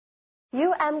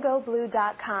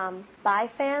UMGoBlue.com. By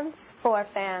fans, for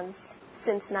fans.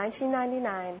 Since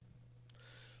 1999.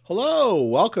 Hello,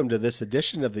 welcome to this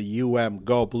edition of the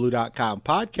UMGoBlue.com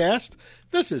podcast.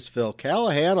 This is Phil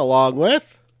Callahan along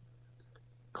with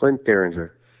Clint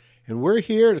Derringer. And we're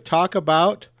here to talk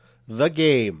about the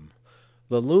game.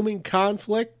 The looming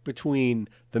conflict between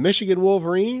the Michigan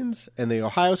Wolverines and the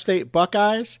Ohio State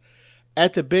Buckeyes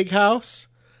at the Big House,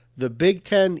 the Big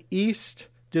Ten East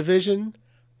Division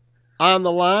on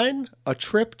the line, a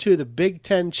trip to the Big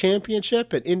Ten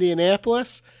Championship at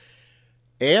Indianapolis,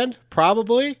 and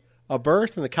probably a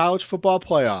berth in the college football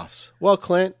playoffs. Well,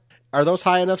 Clint, are those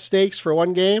high enough stakes for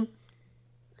one game?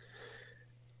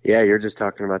 Yeah, you're just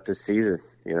talking about this season.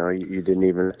 You know, you didn't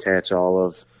even attach all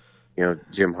of,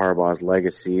 Jim Harbaugh's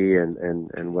legacy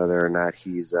and whether or not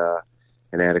he's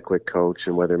an adequate coach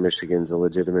and whether Michigan's a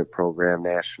legitimate program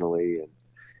nationally and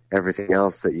everything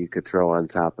else that you could throw on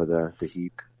top of the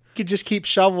heap. You could just keep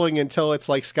shoveling until it's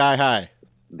like sky high.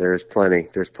 There's plenty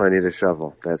to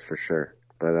shovel, that's for sure.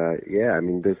 But yeah, I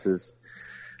mean, this is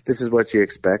what you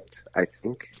expect. I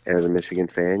think as a Michigan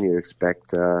fan, you expect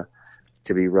to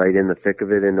be right in the thick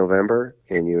of it in November,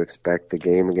 and you expect the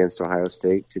game against Ohio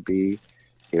State to be,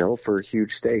 for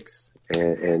huge stakes.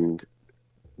 And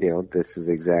this is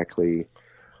exactly,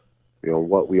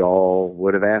 what we all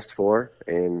would have asked for,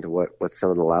 and what some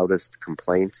of the loudest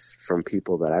complaints from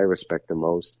people that I respect the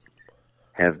most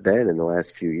have been in the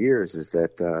last few years is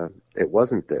that it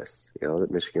wasn't this,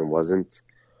 that Michigan wasn't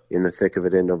in the thick of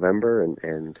it in November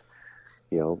and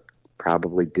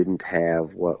probably didn't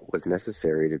have what was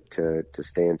necessary to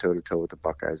stand toe-to-toe with the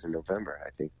Buckeyes in November. I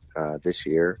think this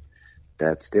year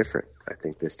that's different. I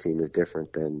think this team is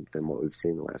different than what we've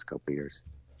seen the last couple of years.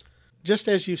 Just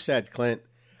as you said, Clint,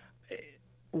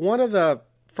 one of the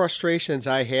frustrations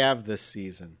I have this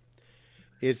season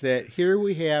is that here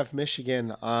we have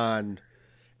Michigan on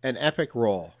an epic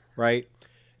roll, right?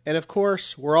 And of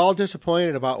course, we're all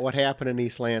disappointed about what happened in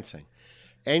East Lansing.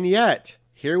 And yet,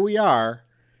 here we are,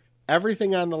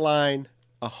 everything on the line,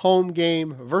 a home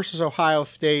game versus Ohio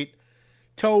State,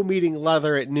 toe meeting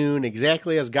leather at noon,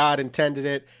 exactly as God intended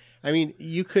it. I mean,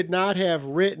 you could not have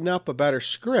written up a better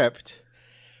script.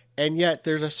 And yet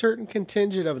there's a certain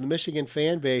contingent of the Michigan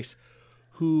fan base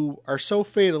who are so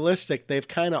fatalistic they've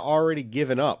kind of already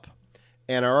given up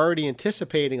and are already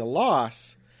anticipating a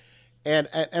loss. And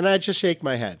I just shake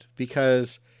my head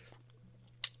because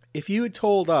if you had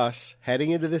told us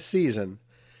heading into this season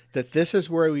that this is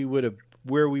where we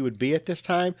would be at this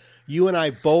time, you and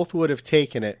I both would have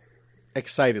taken it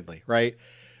excitedly, right?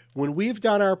 When we've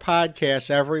done our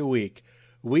podcast every week,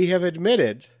 we have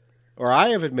admitted, or I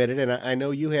have admitted, and I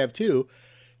know you have too,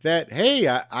 that, hey,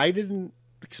 I didn't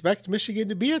expect Michigan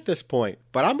to be at this point,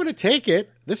 but I'm going to take it.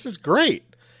 This is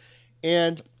great.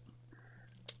 And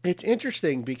it's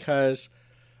interesting because,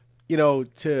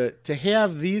 to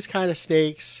have these kind of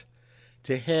stakes,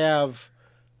 to have,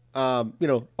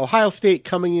 Ohio State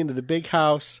coming into the Big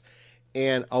House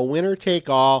and a winner take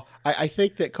all, I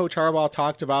think that Coach Harbaugh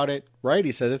talked about it, right?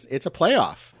 He says it's a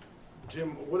playoff.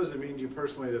 Jim, what does it mean to you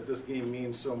personally that this game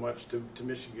means so much to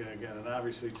Michigan again, and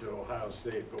obviously to Ohio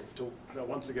State? But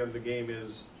once again, the game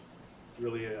is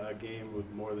really a game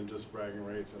with more than just bragging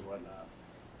rights and whatnot.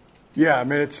 Yeah, I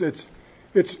mean it's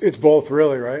both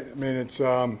really, right? I mean it's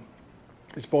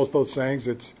both those things.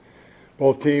 It's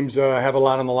both teams have a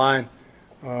lot on the line.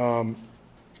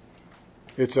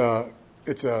 It's a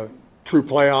true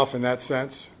playoff in that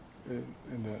sense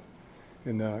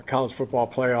in the college football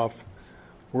playoff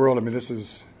world. I mean, this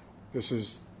is the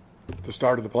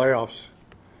start of the playoffs.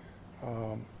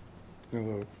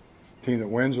 The team that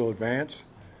wins will advance.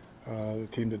 The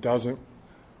team that doesn't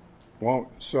won't.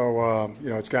 So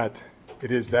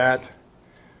it is that,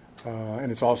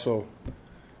 and it's also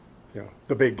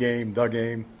the big game,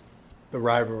 the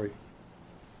rivalry.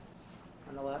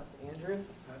 On the left, Andrew.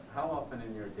 How often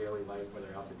in your daily life, whether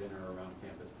out to dinner or around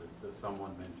campus, does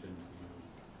someone mention you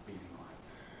beating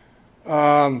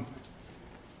Ohio?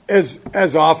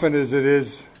 As often as it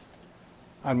is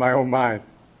on my own mind.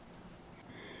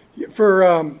 For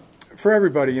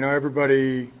everybody,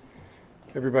 everybody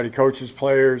coaches,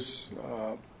 players.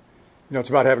 It's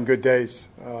about having good days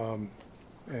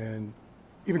and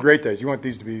even great days. You want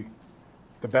these to be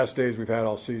the best days we've had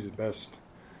all season.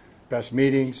 Best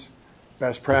meetings,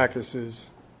 best practices,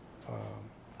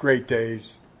 great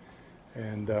days,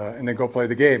 and then go play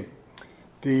the game.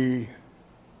 The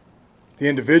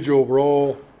individual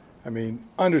role, I mean,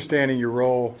 understanding your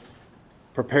role,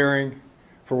 preparing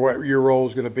for what your role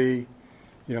is going to be,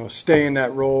 stay in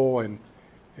that role and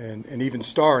even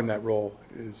star in that role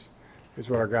is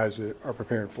what our guys are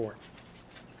preparing for.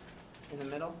 In the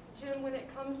middle. Jim, when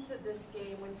it comes to this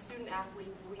game, when student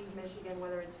athletes leave Michigan,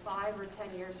 whether it's 5 or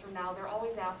 10 years from now, they're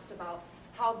always asked about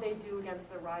how they do against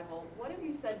their rival. What have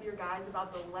you said to your guys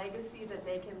about the legacy that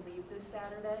they can leave this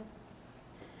Saturday?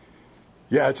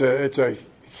 Yeah, it's a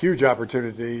huge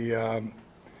opportunity in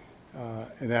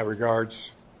that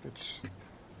regards. It's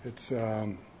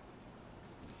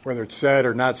whether it's said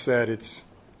or not said,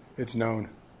 it's known.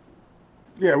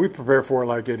 Yeah, we prepare for it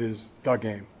like it is the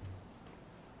game.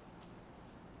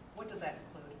 What does that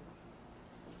include?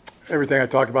 Everything I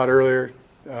talked about earlier,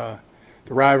 the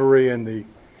rivalry and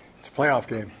it's a playoff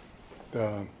game.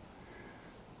 The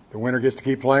winner gets to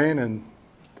keep playing and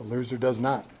the loser does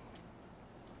not.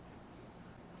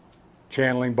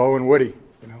 Channeling Bo and Woody,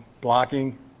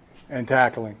 blocking and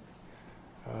tackling.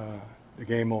 The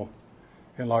game will,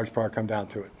 in large part, come down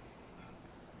to it.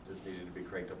 Just needed to be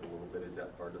cranked up a little bit. Is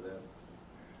that part of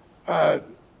that?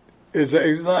 Is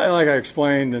like I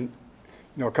explained, and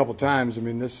a couple times. I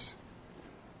mean, this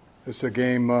is a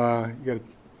game. You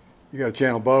got to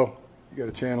channel Bo. You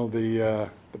got to channel the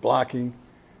blocking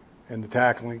and the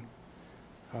tackling,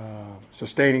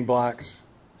 sustaining blocks,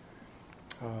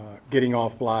 getting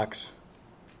off blocks,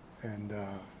 and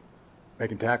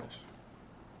making tackles.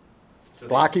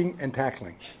 Blocking and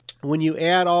tackling. When you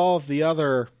add all of the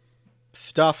other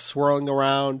stuff swirling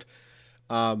around,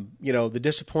 the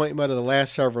disappointment of the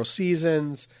last several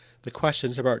seasons, the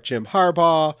questions about Jim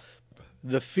Harbaugh,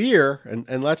 the fear,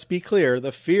 and let's be clear,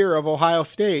 the fear of Ohio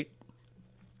State,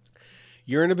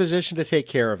 you're in a position to take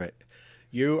care of it.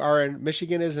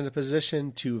 Michigan is in a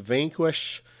position to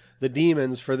vanquish the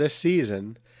demons for this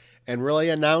season and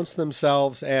really announce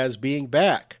themselves as being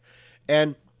back.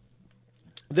 And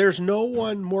there's no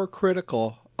one more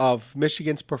critical of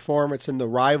Michigan's performance in the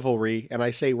rivalry, and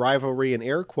I say rivalry in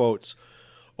air quotes,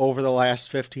 over the last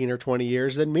 15 or 20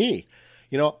 years than me.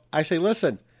 I say,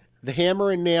 listen, the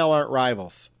hammer and nail aren't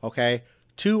rivals, okay?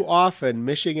 Too often,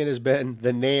 Michigan has been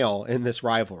the nail in this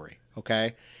rivalry,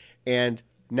 okay? And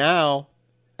now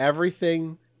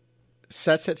everything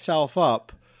sets itself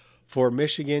up for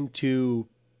Michigan to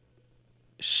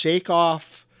shake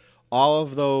off all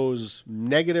of those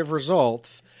negative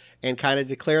results and kind of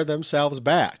declare themselves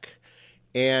back.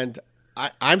 And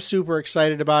I'm super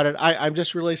excited about it. I'm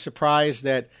just really surprised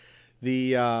that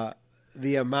the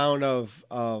amount of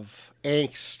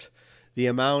angst, the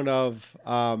amount of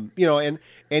and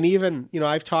even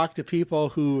I've talked to people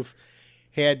who've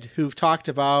talked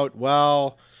about,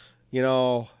 well,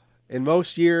 in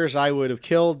most years I would have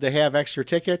killed to have extra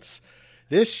tickets.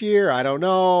 This year, I don't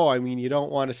know. I mean, you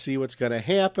don't want to see what's going to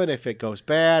happen if it goes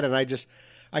bad, and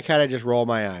I kind of just roll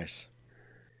my eyes.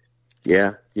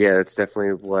 Yeah, it's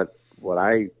definitely what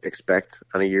I expect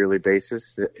on a yearly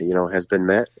basis, has been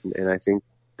met. And I think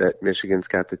that Michigan's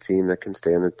got the team that can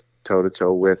stand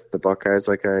toe-to-toe with the Buckeyes,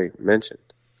 like I mentioned.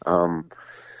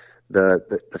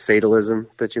 The fatalism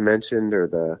that you mentioned, or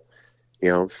the,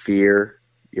 fear,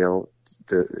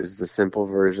 is the simple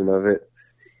version of it.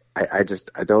 I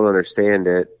don't understand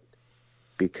it,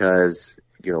 because,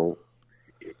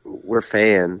 we're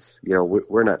fans,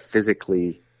 we're not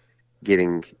physically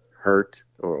getting hurt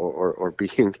or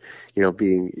being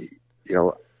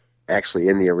actually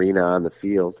in the arena on the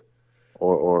field,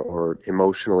 or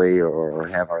emotionally or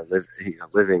have our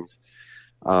livings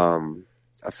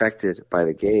affected by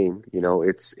the game.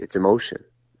 It's emotion,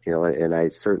 and I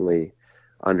certainly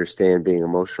understand being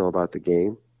emotional about the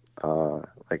game.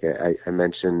 Like I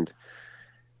mentioned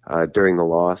during the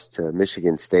loss to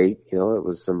Michigan State, it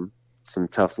was some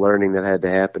tough learning that had to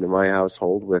happen in my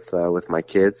household with my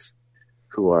kids,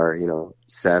 who are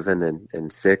 7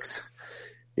 and 6,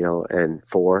 and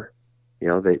 4.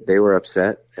 They were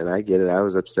upset, and I get it. I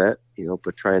was upset,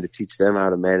 but trying to teach them how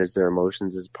to manage their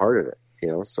emotions is part of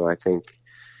it. So I think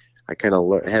I kind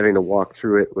of having to walk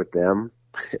through it with them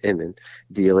and then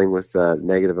dealing with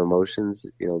negative emotions,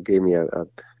 gave me a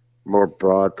more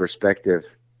broad perspective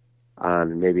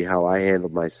on maybe how I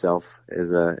handled myself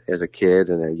as a kid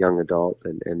and a young adult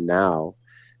and now.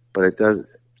 But it doesn't.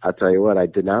 I'll tell you what, I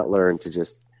did not learn to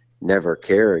just never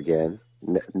care again,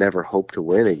 never hope to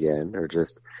win again, or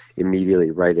just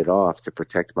immediately write it off to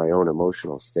protect my own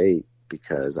emotional state,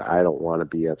 because I don't want to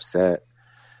be upset.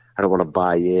 I don't want to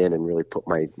buy in and really put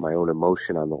my own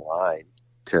emotion on the line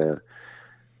to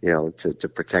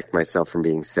protect myself from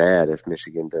being sad if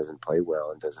Michigan doesn't play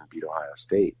well and doesn't beat Ohio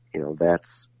State.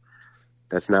 That's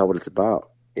not what it's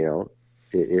about.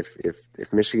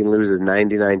 If Michigan loses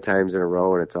 99 times in a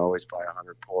row and it's always by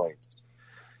 100 points,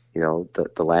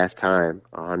 the last time,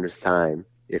 100th time,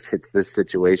 if it's this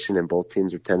situation and both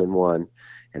teams are 10-1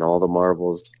 and all the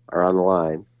marbles are on the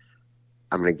line,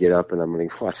 I'm going to get up and I'm going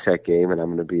to watch that game and I'm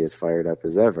going to be as fired up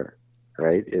as ever,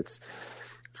 right? It's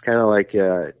kind of like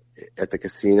at the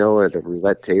casino at a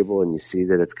roulette table and you see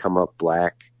that it's come up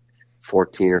black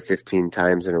 14 or 15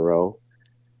 times in a row.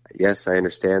 Yes, I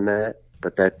understand that,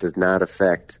 but that does not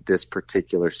affect this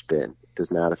particular spin. It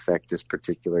does not affect this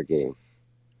particular game.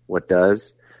 What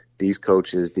does? These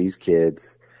coaches, these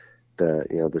kids,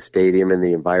 the stadium and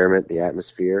the environment, the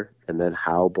atmosphere, and then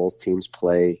how both teams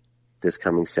play this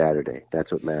coming Saturday.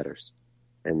 That's what matters.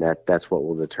 And that's what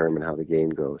will determine how the game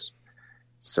goes.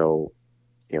 So,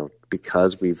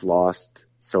 because we've lost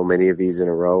so many of these in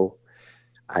a row,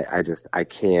 I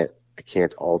can't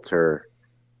alter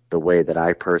the way that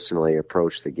I personally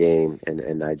approach the game.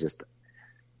 And I just,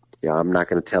 I'm not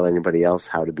going to tell anybody else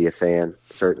how to be a fan.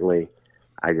 Certainly.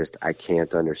 I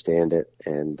can't understand it.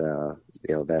 And,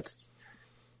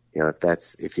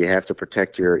 if you have to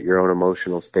protect your own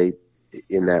emotional state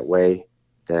in that way,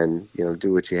 then,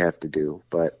 do what you have to do.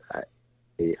 But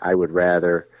I'd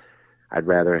rather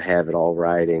have it all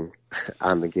riding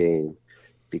on the game,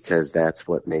 because that's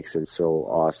what makes it so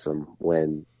awesome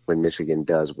when Michigan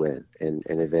does win, and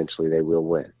eventually they will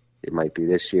win. It might be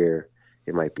this year,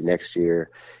 it might be next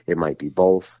year, it might be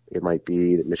both. It might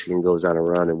be that Michigan goes on a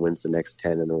run and wins the next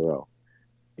 10 in a row.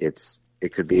 It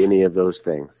could be any of those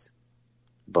things,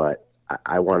 but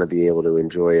I want to be able to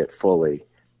enjoy it fully.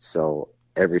 So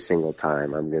every single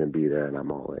time I'm going to be there and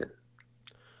I'm all in.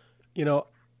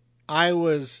 I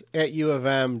was at U of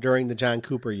M during the John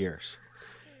Cooper years,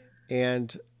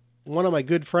 and one of my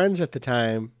good friends at the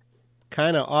time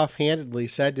kind of offhandedly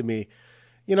said to me,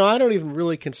 I don't even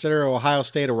really consider Ohio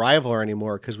State a rival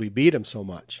anymore because we beat them so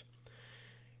much.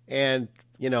 And,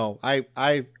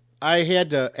 I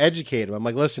had to educate him. I'm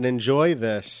like, listen, enjoy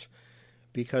this,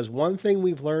 because one thing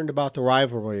we've learned about the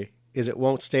rivalry is it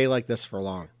won't stay like this for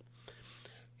long.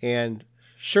 And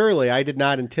surely I did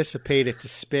not anticipate it to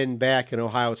spin back in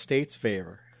Ohio State's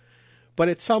favor. But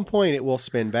at some point it will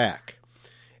spin back.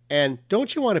 And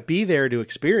don't you want to be there to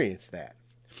experience that?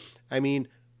 I mean,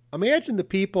 imagine the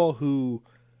people who,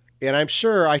 and I'm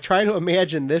sure I try to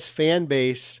imagine this fan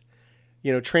base,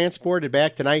 transported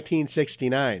back to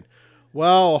 1969.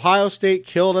 Well, Ohio State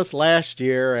killed us last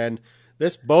year, and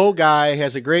this Bo guy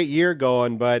has a great year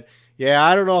going, but yeah,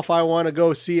 I don't know if I want to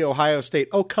go see Ohio State.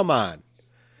 Oh, come on.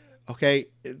 Okay,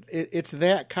 it's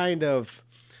that kind of,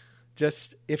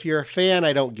 just, if you're a fan,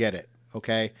 I don't get it.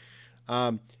 Okay,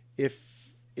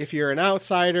 if you're an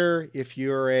outsider, if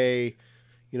you're a,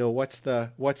 what's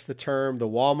the term, the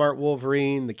Walmart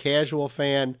Wolverine, the casual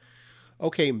fan,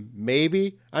 okay,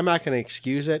 maybe I'm not going to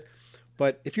excuse it,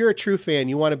 but if you're a true fan,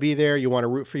 you want to be there, you want to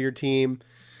root for your team,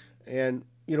 and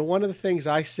one of the things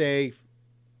I say,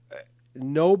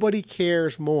 nobody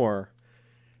cares more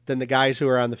than the guys who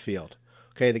are on the field.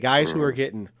 Okay, the guys who are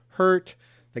getting hurt,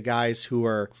 the guys who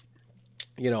are,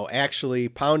 actually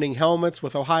pounding helmets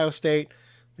with Ohio State,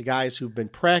 the guys who've been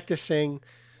practicing,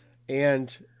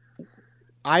 and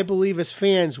I believe as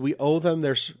fans we owe them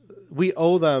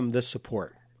the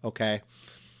support. Okay,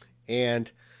 and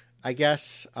I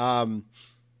guess I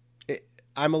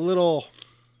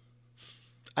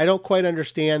don't quite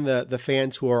understand the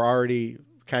fans who are already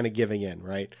kind of giving in,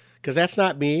 right? Because that's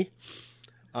not me.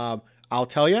 I'll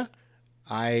tell you,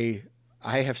 I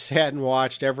have sat and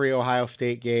watched every Ohio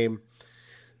State game.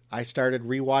 I started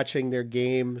rewatching their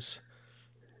games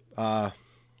a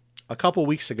couple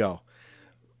weeks ago.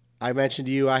 I mentioned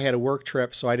to you I had a work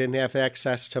trip, so I didn't have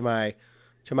access to my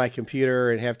computer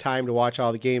and have time to watch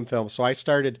all the game film. So I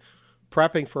started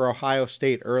prepping for Ohio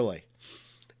State early.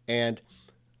 And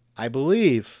I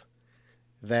believe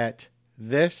that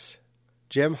this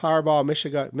Jim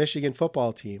Harbaugh Michigan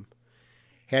football team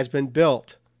has been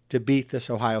built to beat this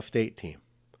Ohio State team.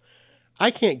 I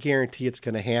can't guarantee it's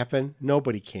going to happen.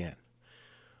 Nobody can.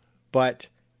 But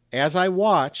as I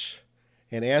watch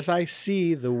and as I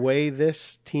see the way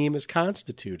this team is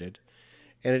constituted,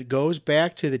 and it goes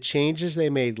back to the changes they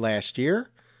made last year,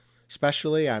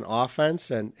 especially on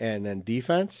offense and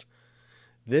defense,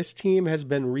 this team has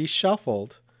been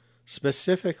reshuffled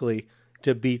specifically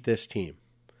to beat this team.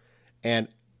 And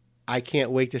I can't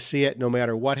wait to see it. No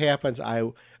matter what happens, I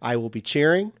will be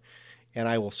cheering, and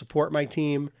I will support my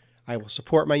team. I will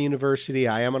support my university.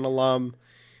 I am an alum,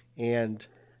 and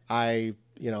I've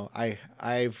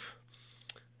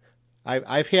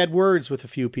had words with a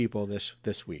few people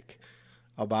this week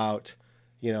about,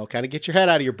 kind of get your head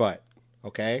out of your butt.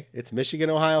 Okay, it's Michigan,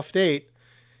 Ohio State,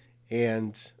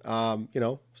 and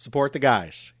support the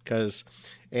guys,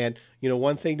 and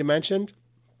one thing to mention,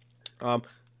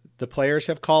 the players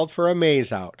have called for a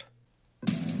maize out.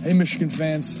 Hey, Michigan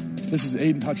fans, this is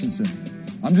Aiden Hutchinson.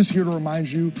 I'm just here to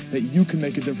remind you that you can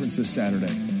make a difference this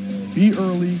Saturday. Be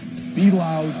early, be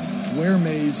loud, wear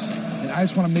maize, and I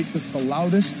just want to make this the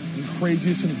loudest and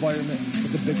craziest environment that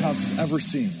the Big House has ever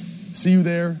seen. See you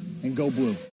there, and go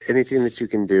blue. Anything that you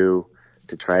can do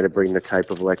to try to bring the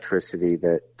type of electricity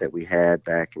that we had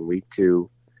back in week 2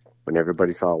 when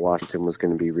everybody thought Washington was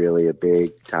going to be really a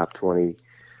big top 20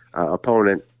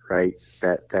 opponent, right?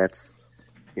 That's,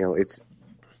 you know,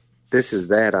 this is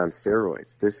that on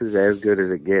steroids. This is as good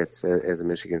as it gets as a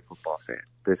Michigan football fan.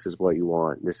 This is what you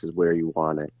want. This is where you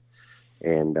want it.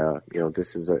 And, you know,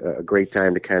 this is a great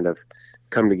time to kind of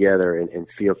come together and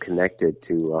feel connected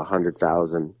to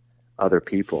 100,000 other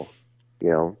people, you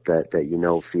know, that you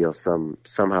know feel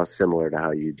somehow similar to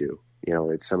how you do. You know,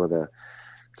 it's some of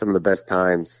the best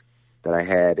times that I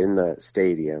had in the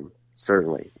stadium.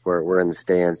 Certainly, we're in the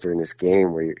stands during this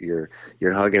game where you're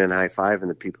hugging and high fiving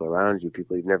the people around you,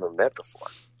 people you've never met before.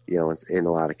 You know, in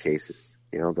a lot of cases.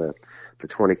 You know, the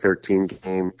 2013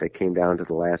 game that came down to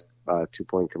the last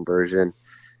 2-point conversion. And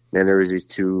then there was these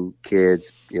 2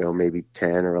 kids, you know, maybe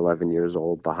 10 or 11 years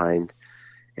old behind.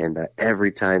 And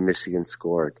every time Michigan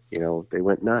scored, you know, they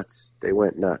went nuts. They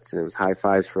went nuts. And it was high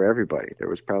fives for everybody. There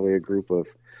was probably a group of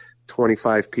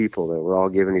 25 people that were all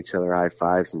giving each other high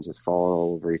fives and just falling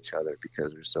all over each other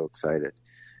because they're so excited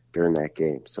during that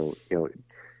game. So, you know,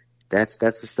 that's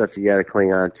the stuff you got to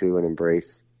cling on to and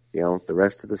embrace. You know, the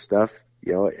rest of the stuff,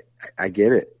 you know, I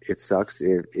get it. It sucks.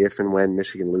 If and when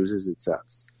Michigan loses, it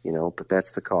sucks, you know, but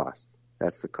that's the cost.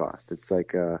 That's the cost. It's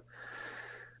like, I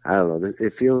don't know.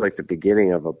 It feels like the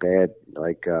beginning of a bad,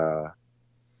 like,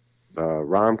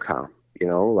 rom-com, you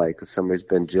know, like somebody's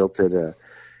been jilted,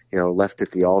 you know, left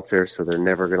at the altar, so they're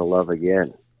never going to love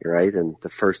again, right? And the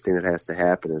first thing that has to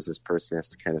happen is this person has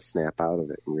to kind of snap out of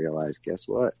it and realize, guess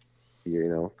what? You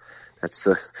know, that's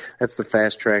the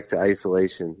fast track to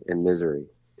isolation and misery,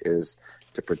 is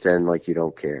to pretend like you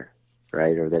don't care,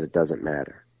 right? Or that it doesn't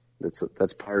matter.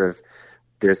 That's part of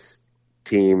this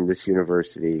team, this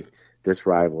university, this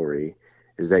rivalry,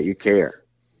 is that you care,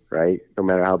 right? No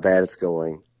matter how bad it's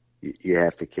going, you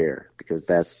have to care, because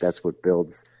that's what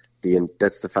builds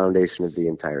that's the foundation of the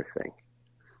entire thing.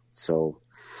 So,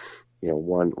 you know,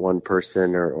 one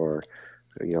person or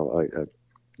you know, a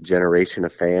generation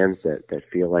of fans that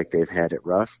feel like they've had it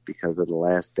rough because of the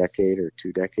last decade or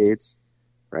 2 decades,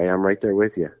 right? I'm right there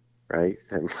with you, right?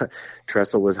 And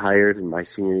Tressel was hired in my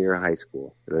senior year of high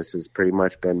school. This has pretty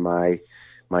much been my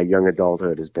young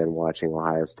adulthood, has been watching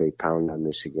Ohio State pound on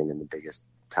Michigan in the biggest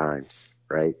times,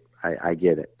 right? I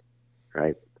get it,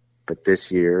 right? But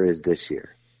this year is this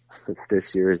year.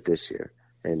 This year is this year.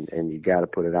 And you got to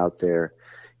put it out there.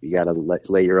 You got to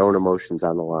lay your own emotions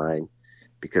on the line,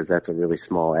 because that's a really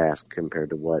small ask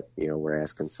compared to what, you know, we're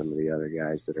asking some of the other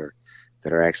guys that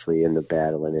are actually in the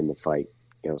battle and in the fight,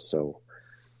 you know. So,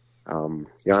 you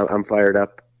know, I'm fired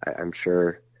up. I'm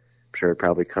sure it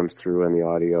probably comes through on the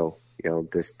audio. You know,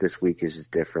 this week is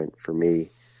just different for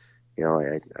me. You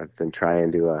know, I've been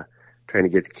trying to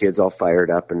get the kids all fired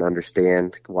up and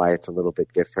understand why it's a little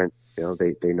bit different. You know,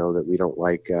 they know that we don't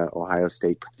like Ohio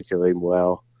State particularly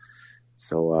well.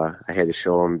 So I had to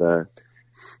show them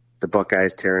the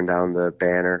Buckeyes tearing down the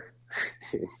banner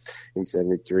in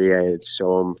 73. I had to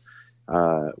show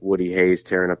them Woody Hayes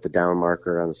tearing up the down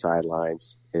marker on the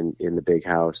sidelines in the Big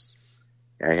House.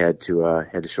 I had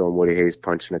to show them Woody Hayes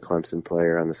punching a Clemson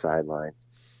player on the sideline.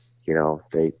 You know,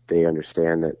 they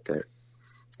understand that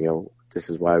you know, this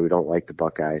is why we don't like the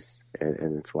Buckeyes,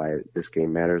 and it's why this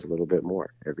game matters a little bit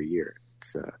more every year.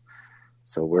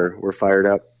 So we're fired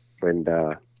up, and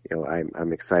you know,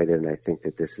 I'm excited, and I think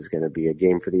that this is going to be a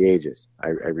game for the ages. I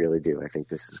really do. I think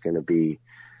this is going to be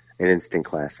an instant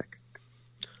classic.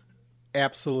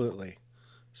 Absolutely.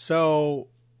 So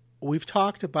we've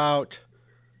talked about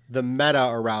the meta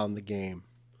around the game.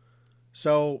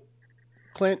 So,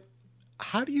 Clint,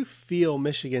 how do you feel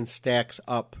Michigan stacks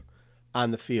up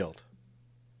on the field?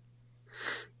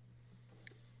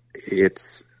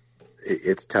 It's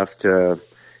tough to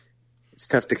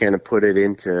kind of put it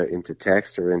into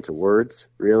text or into words,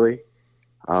 really.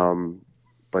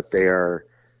 But they're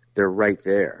right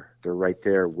there. They're right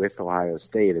there with Ohio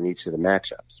State in each of the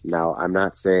matchups. Now, I'm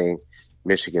not saying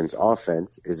Michigan's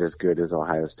offense is as good as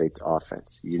Ohio State's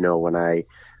offense. You know, when I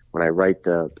write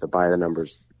the by the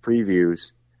numbers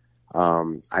previews,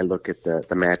 I look at the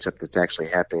matchup that's actually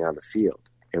happening on the field.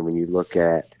 And when you look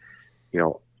at, you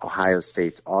know, Ohio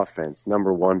State's offense,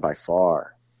 number one by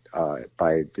far,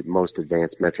 by the most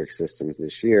advanced metric systems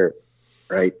this year,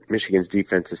 right? Michigan's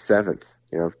defense is 7th.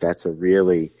 You know, that's a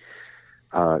really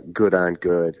good on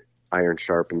good, iron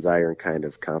sharpens iron kind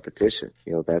of competition.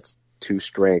 You know, that's 2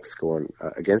 strengths going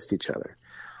against each other.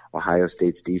 Ohio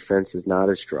State's defense is not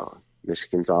as strong.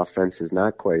 Michigan's offense is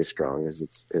not quite as strong as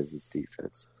its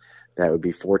defense. That would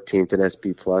be 14th in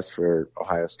SP plus for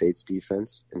Ohio State's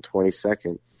defense and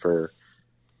 22nd for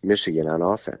Michigan on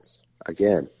offense.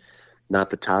 Again, not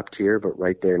the top tier, but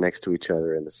right there next to each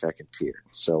other in the second tier.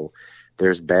 So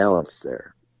there's balance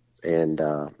there. And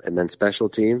then special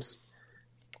teams,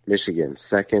 Michigan,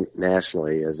 second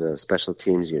nationally as a special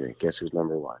teams unit. Guess who's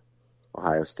number one?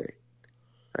 Ohio State.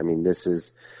 I mean, this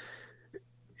is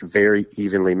very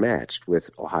evenly matched, with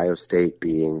Ohio State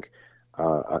being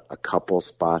a couple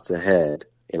spots ahead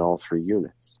in all three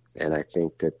units. And I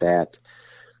think that's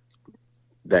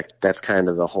kind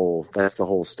of the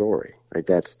whole story, right?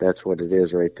 That's what it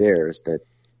is right there, is that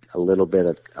a little bit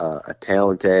of a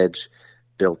talent edge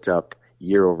built up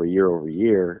year over year over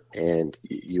year, and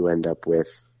you end up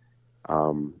with,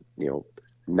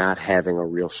 not having a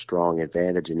real strong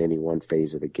advantage in any one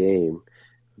phase of the game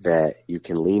that you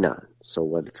can lean on. So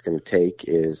what it's going to take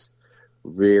is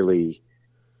really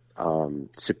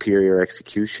superior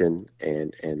execution,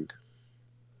 and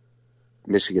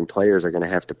Michigan players are going to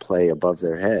have to play above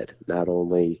their head, not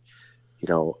only,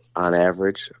 on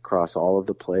average across all of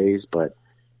the plays, but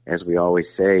as we always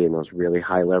say, in those really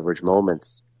high leverage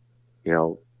moments,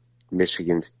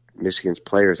 Michigan's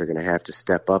players are going to have to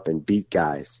step up and beat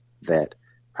guys that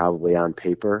probably on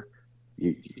paper,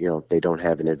 they don't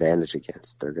have an advantage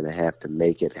against. They're going to have to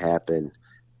make it happen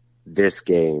this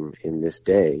game in this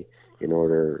day in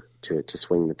order to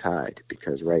swing the tide.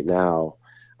 Because right now,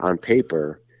 on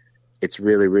paper, it's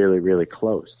really, really, really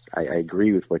close. I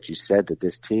agree with what you said, that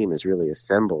this team is really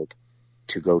assembled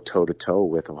to go toe-to-toe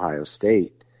with Ohio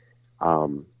State.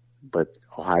 But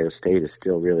Ohio State is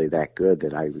still really that good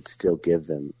that I would still give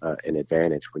them an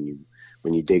advantage when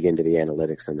you dig into the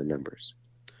analytics and the numbers.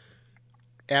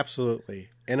 Absolutely.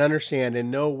 And understand, in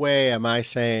no way am I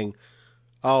saying,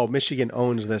 oh, Michigan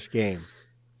owns this game.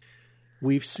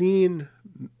 We've seen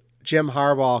Jim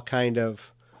Harbaugh kind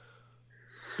of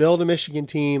build a Michigan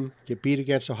team, get beat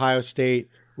against Ohio State,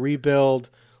 rebuild,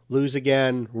 lose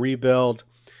again, rebuild.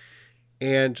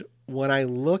 And when I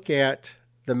look at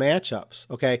the matchups,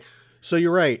 okay, so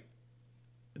you're right,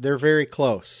 they're very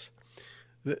close.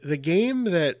 The game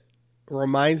that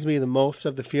reminds me the most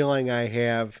of the feeling I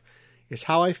have is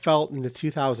how I felt in the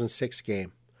 2006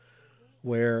 game,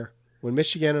 where when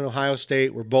Michigan and Ohio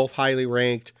State were both highly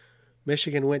ranked,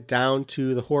 Michigan went down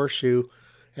to the Horseshoe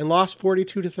and lost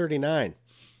 42-39.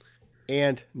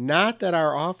 And not that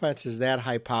our offense is that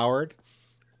high-powered,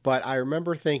 but I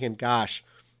remember thinking, gosh,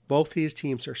 both these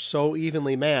teams are so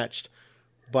evenly matched,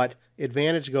 but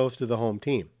advantage goes to the home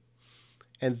team.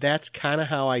 And that's kind of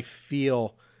how I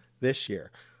feel this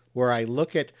year, where I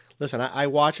look at, listen, I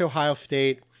watch Ohio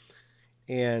State,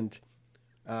 and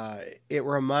it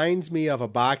reminds me of a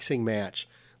boxing match.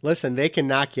 Listen, they can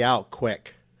knock you out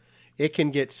quick. It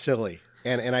can get silly.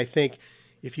 And I think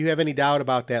if you have any doubt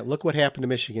about that, look what happened to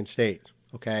Michigan State,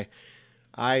 okay?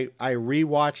 I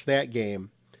rewatched that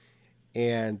game,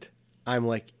 and I'm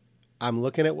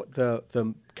looking at what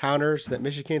the counters that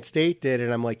Michigan State did,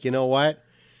 and I'm like, you know what?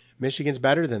 Michigan's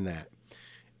better than that.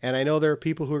 And I know there are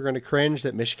people who are going to cringe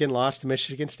that Michigan lost to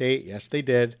Michigan State. Yes, they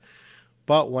did.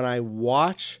 But when I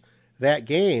watch that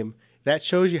game, that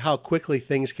shows you how quickly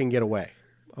things can get away,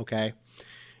 okay?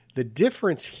 The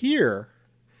difference here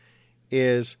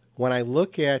is when I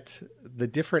look at the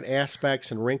different aspects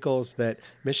and wrinkles that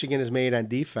Michigan has made on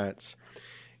defense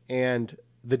and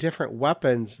the different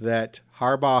weapons that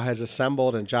Harbaugh has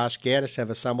assembled and Josh Gaddis have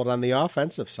assembled on the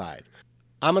offensive side.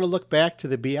 I'm going to look back to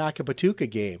the Biaka-Patuka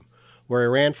game where he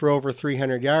ran for over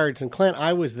 300 yards. And Clint,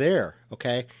 I was there,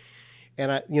 okay?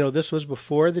 And, this was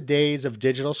before the days of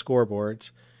digital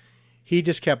scoreboards. He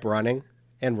just kept running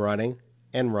and running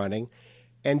and running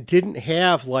and didn't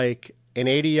have like an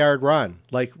 80-yard run.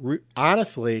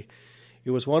 Honestly, it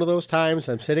was one of those times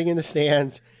I'm sitting in the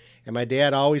stands and my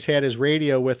dad always had his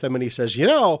radio with him and he says,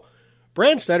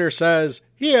 Brandstetter says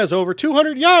he has over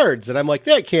 200 yards. And I'm like,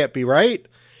 that can't be right.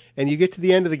 And you get to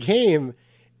the end of the game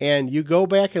and you go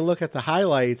back and look at the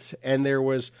highlights and there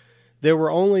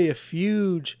were only a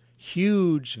huge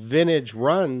vintage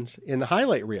runs in the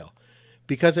highlight reel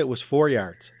because it was 4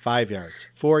 yards, 5 yards,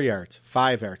 4 yards,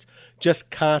 5 yards, just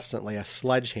constantly a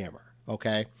sledgehammer,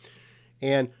 okay?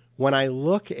 And when I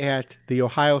look at the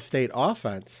Ohio State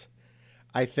offense,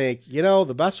 I think,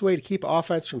 the best way to keep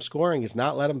offense from scoring is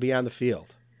not let them be on the field,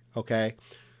 okay?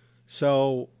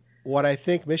 So what I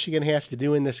think Michigan has to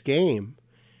do in this game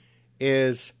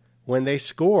is when they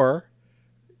score,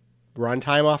 run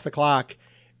time off the clock,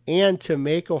 and to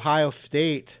make Ohio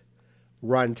State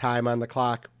run time on the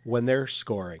clock when they're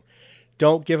scoring.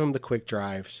 Don't give them the quick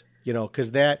drives.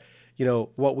 because that,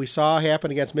 what we saw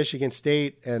happen against Michigan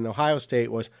State and Ohio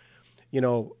State was,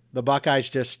 the Buckeyes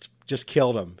just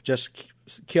killed them,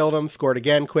 scored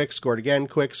again quick, scored again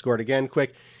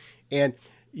quick. And,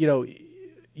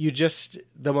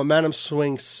 the momentum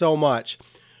swings so much.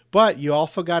 But you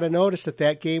also got to notice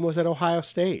that game was at Ohio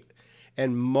State.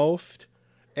 And most,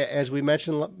 as we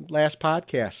mentioned last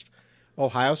podcast,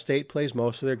 Ohio State plays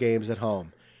most of their games at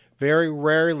home. Very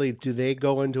rarely do they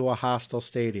go into a hostile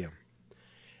stadium.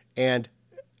 And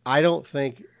I don't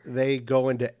think they go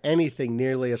into anything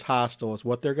nearly as hostile as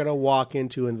what they're going to walk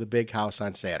into in the Big House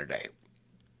on Saturday.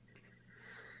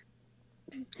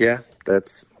 Yeah,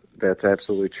 that's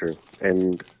absolutely true.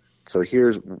 And so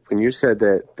when you said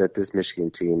that this Michigan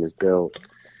team is built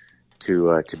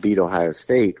to beat Ohio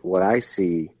State, what I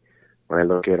see when I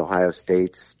look at Ohio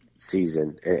State's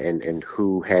season and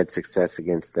who had success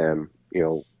against them,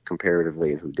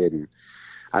 comparatively, and who didn't.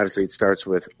 Obviously, it starts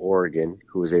with Oregon,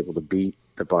 who was able to beat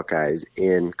the Buckeyes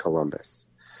in Columbus.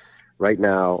 Right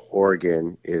now,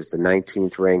 Oregon is the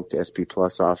 19th ranked SP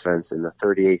Plus offense and the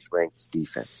 38th ranked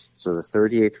defense. So the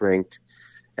 38th ranked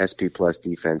SP Plus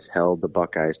defense held the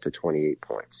Buckeyes to 28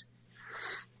 points.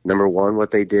 Number one,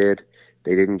 what they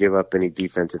didn't give up any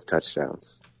defensive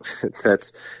touchdowns.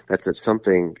 That's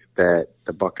something that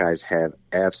the Buckeyes have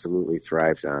absolutely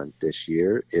thrived on this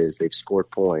year, is they've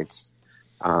scored points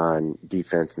on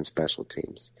defense and special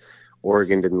teams.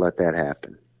 Oregon didn't let that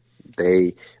happen.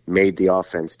 They made the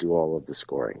offense do all of the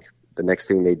scoring. The next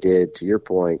thing they did, to your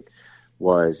point,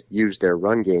 was use their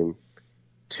run game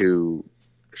to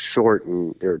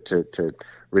shorten or to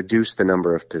reduce the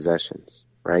number of possessions,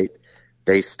 right?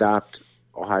 They stopped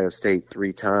Ohio State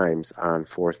 3 times on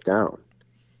 4th down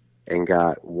and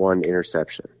got 1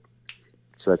 interception.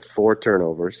 So that's 4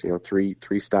 turnovers,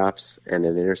 3 stops and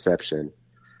an interception.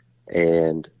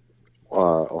 And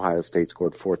Ohio State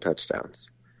scored 4 touchdowns.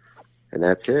 And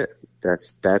that's it.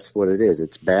 That's what it is.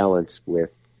 It's balance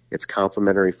with it's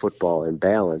complementary football and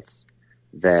balance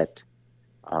that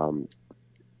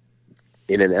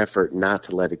in an effort not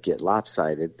to let it get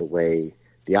lopsided,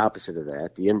 the opposite of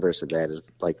that, the inverse of that is,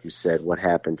 like you said, what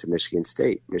happened to Michigan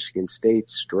State. Michigan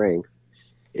State's strength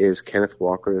is Kenneth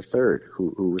Walker III,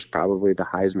 who was probably the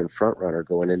Heisman frontrunner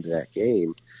going into that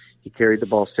game. He carried the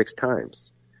ball 6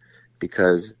 times.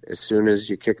 Because as soon as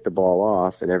you kick the ball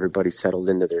off and everybody settled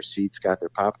into their seats, got their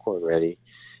popcorn ready,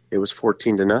 it was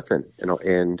 14-0,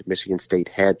 and Michigan State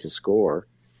had to score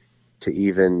to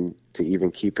even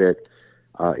keep it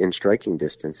in striking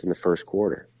distance in the first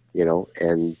quarter.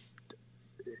 And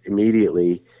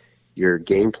immediately your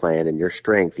game plan and your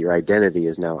strength, your identity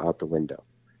is now out the window.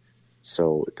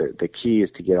 So the key is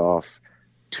to get off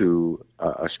to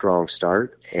a strong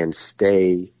start and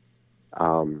stay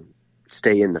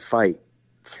in the fight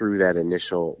through that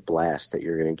initial blast that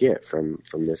you're going to get from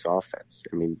this offense.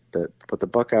 I mean, what the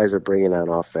Buckeyes are bringing on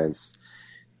offense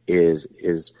is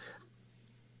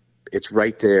it's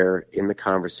right there in the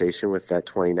conversation with that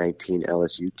 2019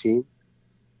 LSU team,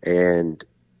 and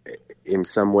in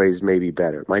some ways maybe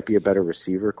better. It might be a better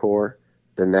receiver core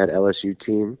than that LSU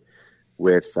team,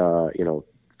 with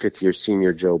fifth-year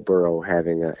senior Joe Burrow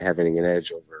having an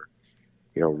edge over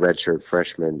redshirt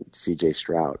freshman C.J.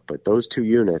 Stroud. But those 2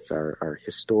 units are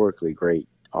historically great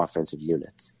offensive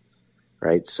units,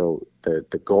 right? So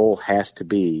the goal has to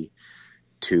be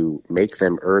to make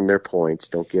them earn their points.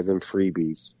 Don't give them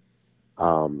freebies.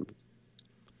 Don't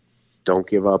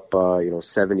give up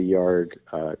 70-yard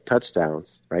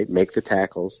touchdowns, right? Make the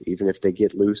tackles, even if they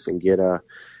get loose and get a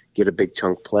big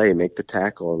chunk play. Make the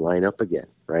tackle and line up again,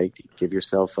 right? Give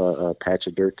yourself a patch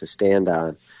of dirt to stand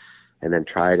on, and then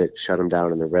try to shut them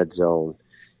down in the red zone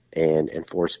and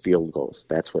force field goals.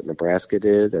 That's what Nebraska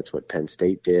did. That's what Penn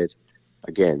State did.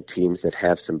 Again, teams that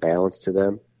have some balance to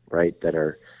them, right, that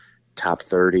are top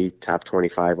 30, top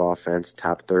 25 offense,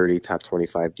 top 30, top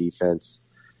 25 defense,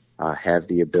 have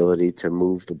the ability to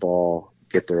move the ball,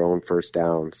 get their own first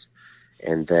downs,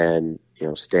 and then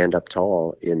stand up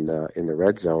tall in the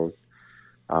red zone,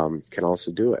 can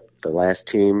also do it. The last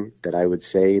team that I would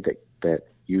say that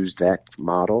used that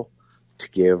model to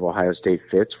give Ohio State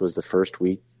fits was the first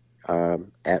week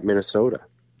at Minnesota.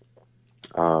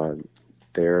 Mo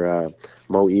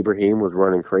Ibrahim was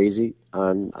running crazy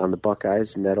on the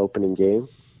Buckeyes in that opening game,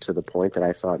 to the point that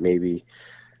I thought maybe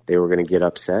they were going to get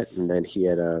upset, and then he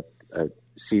had a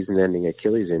season-ending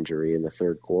Achilles injury in the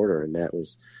third quarter, and that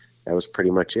was pretty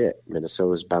much it.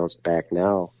 Minnesota's bounced back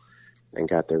now and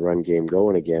got their run game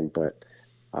going again, but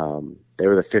they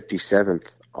were the 57th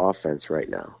offense right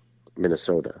now.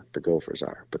 Minnesota, the Gophers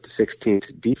are, but the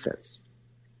 16th defense.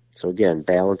 So again,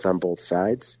 balance on both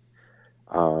sides.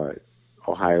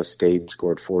 Ohio State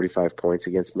scored 45 points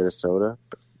against Minnesota,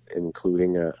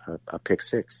 including a pick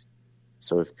six.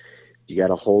 So if you got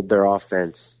to hold their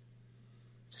offense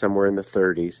somewhere in the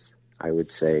 30s, I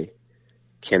would say,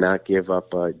 cannot give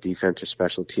up a defense or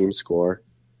special team score,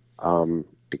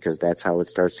 because that's how it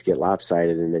starts to get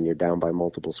lopsided, and then you're down by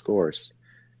multiple scores.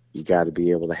 You got to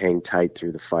be able to hang tight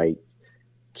through the fight,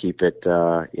 keep it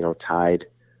tied,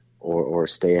 or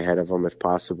stay ahead of them if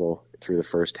possible through the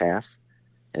first half,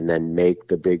 and then make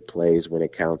the big plays when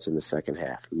it counts in the second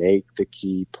half. Make the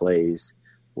key plays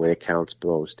when it counts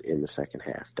most in the second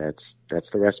half. That's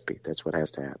the recipe. That's what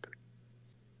has to happen.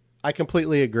 I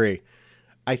completely agree.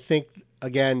 I think,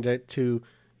 again, to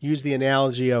use the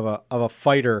analogy of a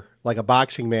fighter, like a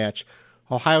boxing match,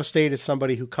 Ohio State is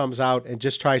somebody who comes out and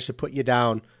just tries to put you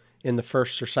down in the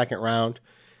first or second round,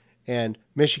 and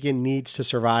Michigan needs to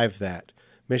survive that.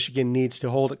 Michigan needs to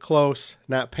hold it close,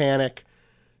 not panic,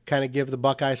 kind of give the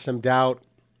Buckeyes some doubt.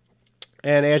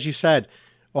 And as you said,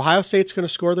 Ohio State's going to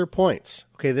score their points.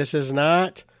 Okay, this is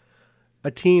not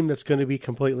a team that's going to be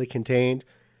completely contained,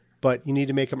 but you need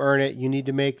to make them earn it. You need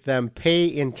to make them pay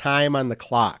in time on the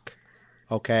clock.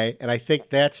 Okay, and I think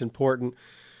that's important.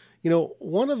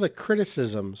 One of the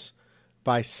criticisms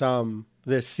by some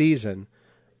this season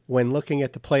when looking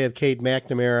at the play of Cade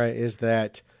McNamara is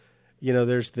that,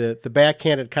 there's the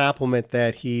backhanded compliment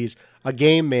that he's a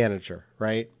game manager,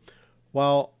 right?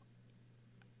 Well,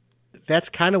 that's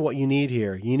kind of what you need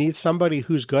here. You need somebody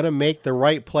who's going to make the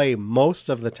right play most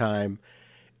of the time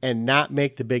and not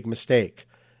make the big mistake.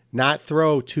 Not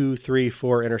throw 2, 3,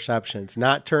 4 interceptions,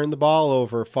 not turn the ball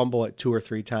over, fumble it 2 or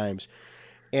 3 times.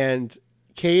 And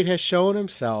Cade has shown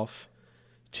himself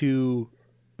to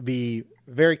be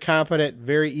very competent,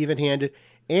 very even-handed,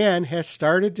 and has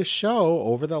started to show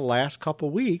over the last couple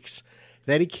weeks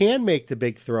that he can make the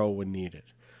big throw when needed.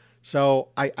 So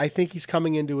I think he's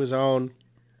coming into his own.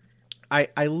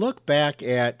 I look back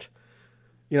at,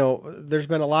 there's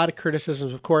been a lot of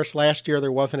criticisms. Of course, last year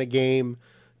there wasn't a game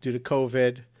due to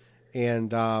COVID.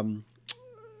 And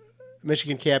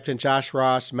Michigan captain Josh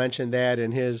Ross mentioned that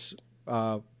in his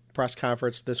press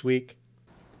conference this week.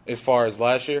 As far as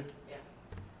last year?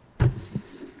 Yeah.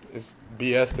 It's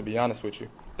BS, to be honest with you.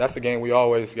 That's the game we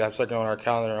always got second on our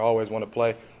calendar and always want to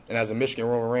play. And as a Michigan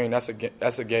Wolverine, that's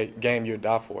a game you would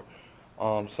die for.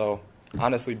 So,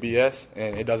 honestly, BS,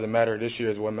 and it doesn't matter. This year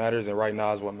is what matters, and right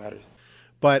now is what matters.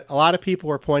 But a lot of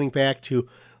people are pointing back to,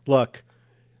 look,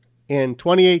 in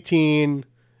 2018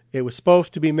 – it was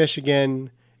supposed to be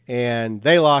Michigan, and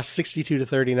they lost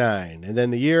 62-39. And then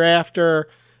the year after,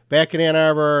 back in Ann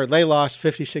Arbor, they lost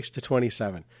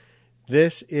 56-27.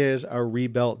 This is a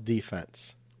rebuilt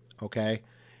defense, okay?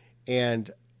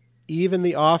 And even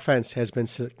the offense has been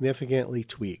significantly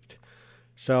tweaked.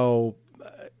 So,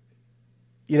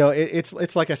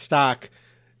 it's like a stock.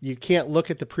 You can't look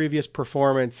at the previous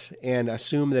performance and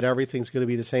assume that everything's going to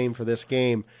be the same for this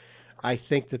game. I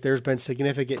think that there's been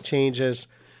significant changes.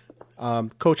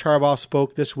 Coach Harbaugh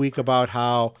spoke this week about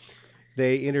how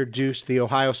they introduced the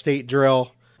Ohio State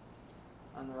drill.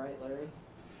 On the right, Larry.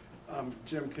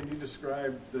 Jim, can you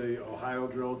describe the Ohio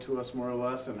drill to us more or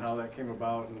less, and how that came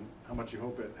about, and how much you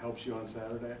hope it helps you on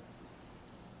Saturday?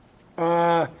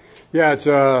 Yeah, it's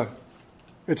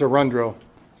a run drill.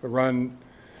 It's a run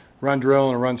drill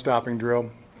and a run stopping drill.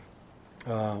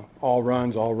 All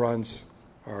runs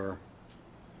are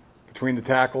between the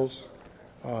tackles,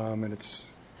 and it's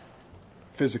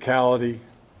physicality,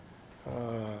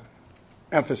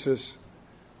 emphasis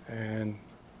on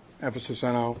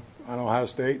Ohio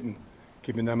State, and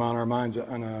keeping them on our minds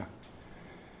on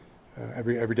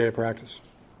every day of practice.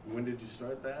 When did you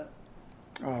start that?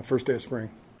 First day of spring.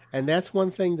 And that's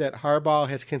one thing that Harbaugh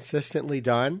has consistently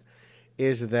done,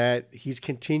 is that he's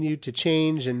continued to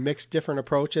change and mix different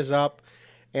approaches up,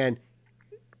 and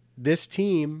this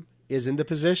team is in the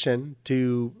position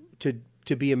to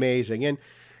be amazing. And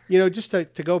just to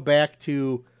go back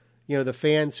to the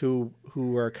fans who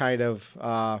are kind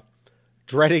of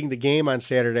dreading the game on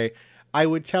Saturday, I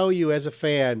would tell you as a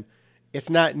fan, it's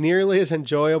not nearly as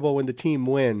enjoyable when the team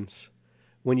wins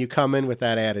when you come in with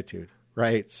that attitude,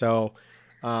 right? So,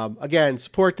 again,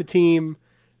 support the team,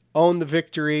 own the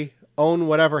victory, own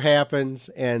whatever happens,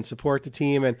 and support the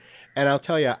team. And I'll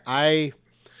tell you, I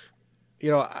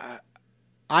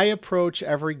approach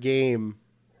every game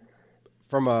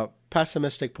from a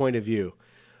pessimistic point of view.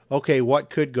 Okay, what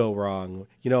could go wrong?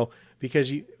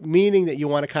 Because meaning that you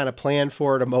want to kind of plan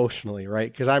for it emotionally,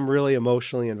 right? Because I'm really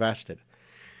emotionally invested.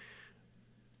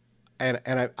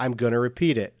 And I'm going to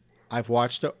repeat it. I've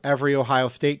watched every Ohio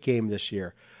State game this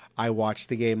year. I watched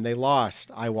the game they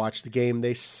lost. I watched the game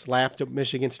they slapped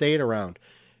Michigan State around.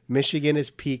 Michigan is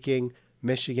peaking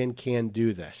Michigan can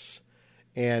do this.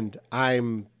 And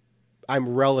I'm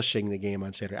relishing the game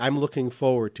on Saturday. I'm looking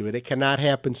forward to it. It cannot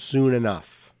happen soon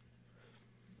enough.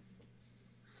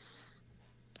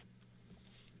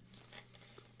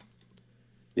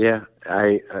 Yeah,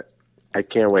 I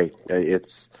can't wait.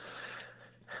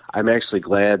 I'm actually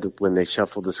glad that when they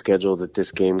shuffled the schedule that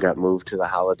this game got moved to the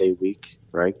holiday week,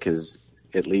 right? Because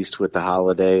at least with the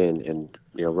holiday and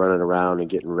running around and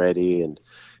getting ready and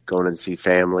going to see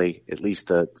family, at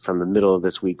least from the middle of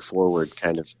this week forward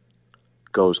kind of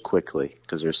goes quickly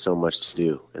because there's so much to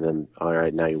do. And then, all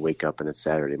right, now you wake up and it's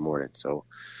Saturday morning. So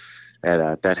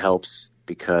that helps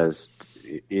because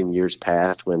in years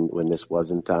past when this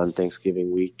wasn't on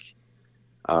Thanksgiving week,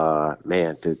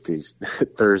 these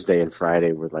Thursday and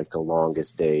Friday were like the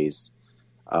longest days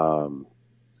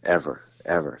ever.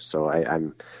 So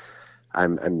I'm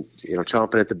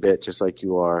chomping at the bit just like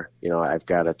you are. I've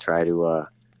got to try to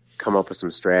come up with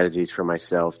some strategies for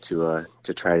myself to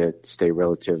try to stay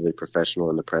relatively professional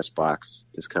in the press box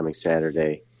this coming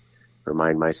Saturday.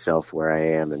 Remind myself where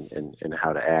I am and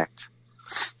how to act.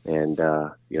 And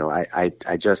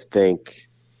I just think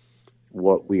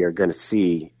what we are going to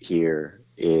see here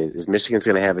is Michigan's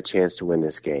going to have a chance to win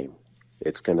this game.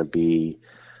 It's going to be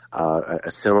a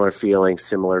similar feeling,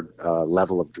 similar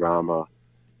level of drama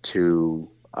to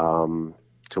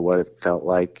what it felt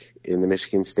like in the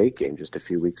Michigan State game just a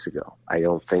few weeks ago. I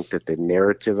don't think that the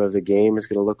narrative of the game is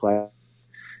going to look like,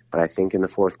 but I think in the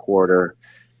fourth quarter,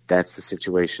 that's the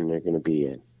situation they're going to be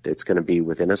in. It's going to be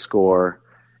within a score,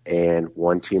 and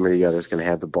one team or the other is going to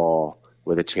have the ball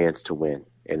with a chance to win,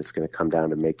 and it's going to come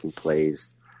down to making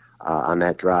plays on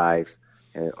that drive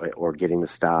or getting the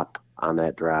stop on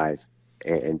that drive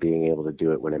and being able to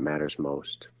do it when it matters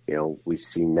most. We've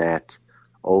seen that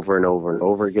over and over and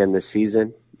over again this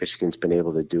season. Michigan's been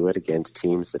able to do it against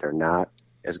teams that are not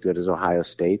as good as Ohio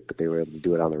State, but they were able to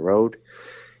do it on the road.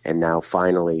 And now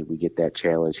finally we get that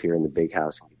challenge here in the Big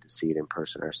House and get to see it in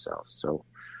person ourselves. So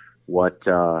let's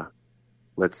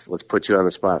put you on the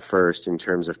spot first in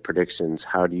terms of predictions.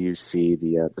 How do you see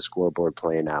the scoreboard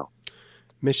playing out?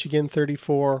 Michigan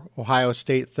 34, Ohio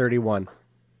State 31.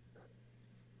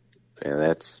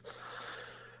 Yeah,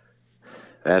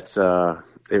 that's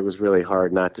it was really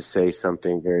hard not to say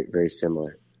something very, very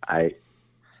similar. I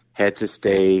had to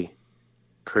stay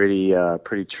pretty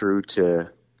true to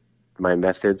my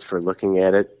methods for looking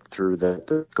at it through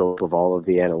the scope of all of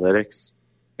the analytics.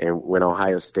 And when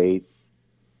Ohio State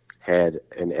had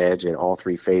an edge in all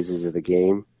three phases of the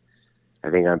game, I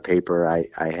think on paper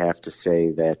I have to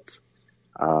say that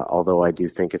although I do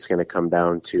think it's going to come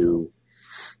down to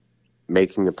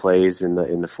making the plays in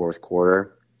the fourth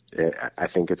quarter, I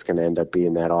think it's going to end up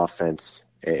being that offense,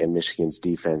 and Michigan's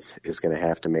defense is going to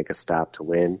have to make a stop to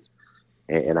win,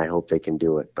 and I hope they can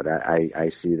do it. But I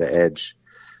see the edge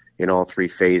in all three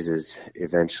phases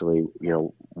eventually,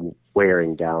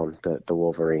 wearing down the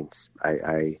Wolverines.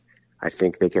 I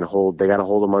think they can hold. They got to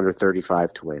hold them under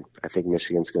 35 to win. I think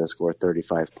Michigan's going to score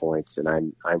 35 points, and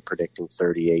I'm predicting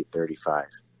 38-35.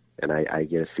 And I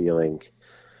get a feeling,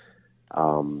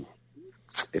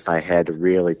 if I had to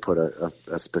really put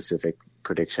a specific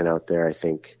prediction out there, I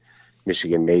think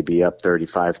Michigan may be up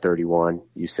 35-31.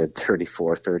 You said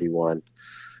 34-31.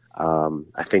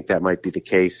 I think that might be the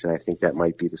case, and I think that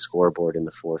might be the scoreboard in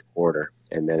the fourth quarter.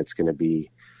 And then it's going to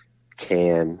be,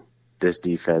 can this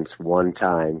defense one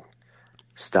time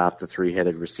stop the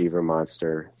three-headed receiver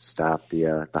monster, stop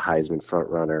the Heisman front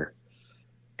runner,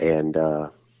 and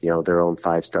their own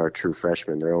five-star true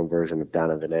freshman, their own version of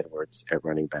Donovan Edwards at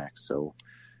running back. So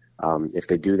if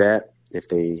they do that, if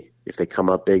they come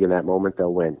up big in that moment,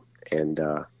 they'll win. And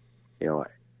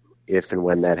if and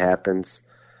when that happens,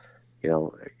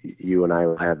 you and I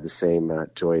will have the same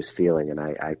joyous feeling. And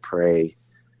I pray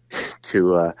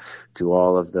to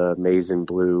all of the maize and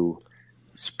blue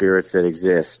spirits that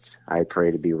exist, I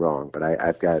pray to be wrong. But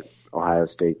I've got Ohio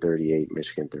State 38,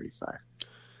 Michigan 35.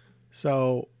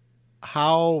 So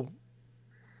how,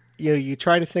 you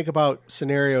try to think about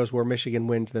scenarios where Michigan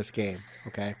wins this game,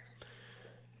 okay?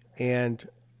 And,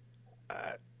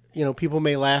 people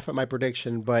may laugh at my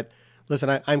prediction, but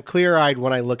listen, I'm clear-eyed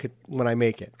when I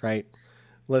make it, right?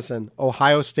 Listen,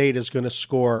 Ohio State is going to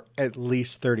score at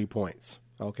least 30 points,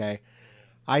 okay?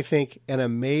 I think an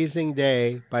amazing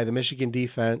day by the Michigan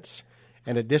defense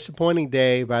and a disappointing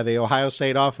day by the Ohio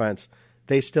State offense,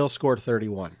 they still scored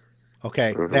 31.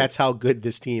 Okay, That's how good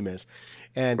this team is.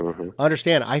 And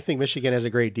understand, I think Michigan has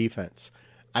a great defense.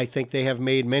 I think they have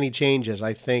made many changes.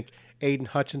 I think Aiden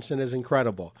Hutchinson is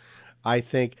incredible. I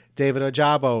think David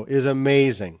Ojabo is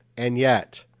amazing. And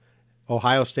yet,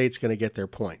 Ohio State's going to get their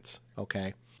points,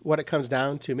 okay? What it comes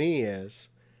down to me is,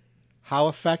 how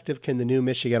effective can the new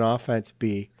Michigan offense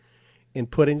be in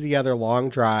putting together long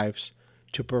drives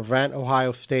to prevent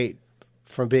Ohio State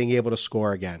from being able to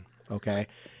score again, okay?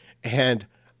 And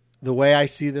the way I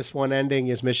see this one ending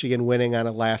is Michigan winning on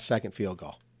a last-second field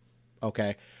goal,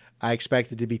 okay? I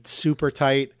expect it to be super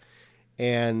tight,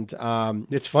 and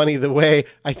it's funny the way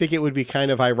I think it would be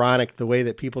kind of ironic the way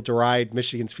that people deride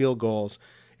Michigan's field goals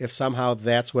if somehow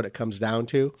that's what it comes down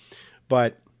to.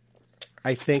 But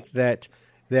I think that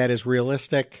is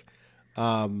realistic.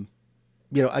 Again,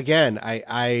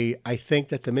 I think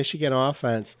that the Michigan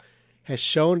offense has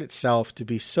shown itself to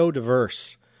be so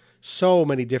diverse, so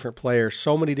many different players,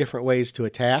 so many different ways to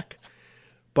attack.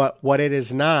 But what it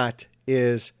is not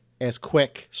is as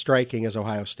quick striking as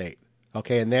Ohio State.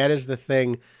 Okay, and that is the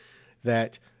thing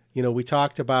that, I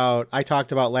talked about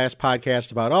last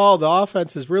podcast about, the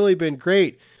offense has really been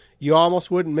great. You almost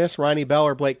wouldn't miss Ronnie Bell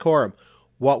or Blake Corum.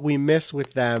 What we miss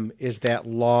with them is that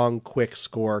long, quick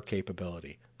score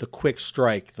capability, the quick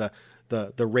strike, the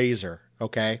razor,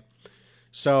 okay?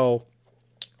 So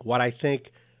what I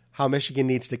think how Michigan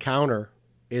needs to counter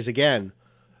is, again,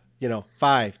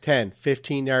 5, 10,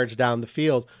 15 yards down the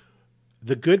field.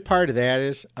 The good part of that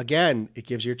is, again, it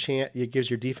gives your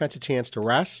defense a chance to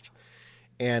rest,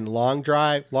 and long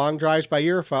drives by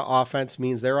your offense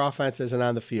means their offense isn't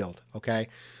on the field, okay?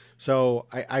 So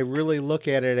I really look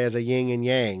at it as a yin and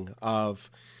yang of,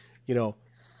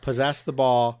 possess the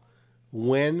ball,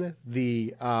 win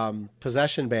the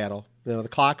possession battle, the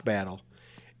clock battle,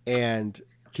 and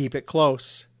keep it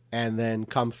close, and then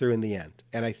come through in the end.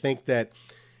 And I think that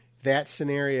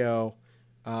scenario,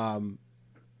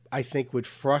 I think, would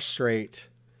frustrate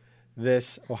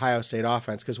this Ohio State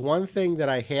offense. Because one thing that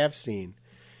I have seen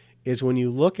is when you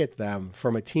look at them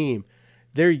from a team,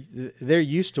 they're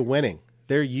used to winning.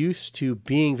 They're used to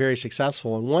being very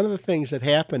successful. And one of the things that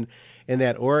happened in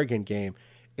that Oregon game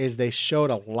is they showed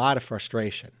a lot of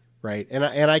frustration, right? And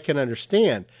I can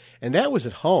understand. And that was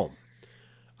at home.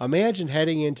 Imagine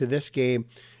heading into this game,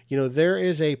 there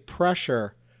is a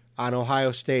pressure on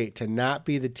Ohio State to not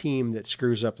be the team that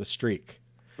screws up the streak.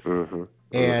 Mm-hmm.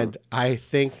 And I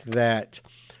think that,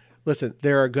 listen,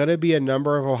 there are going to be a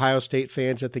number of Ohio State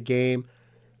fans at the game.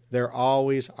 There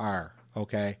always are,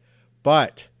 okay?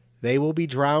 But they will be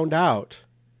drowned out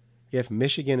if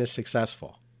Michigan is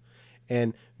successful.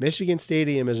 And Michigan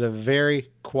Stadium is a very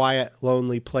quiet,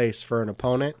 lonely place for an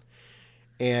opponent.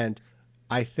 And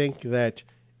I think that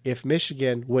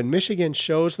when Michigan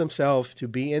shows themselves to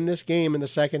be in this game in the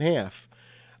second half,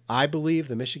 I believe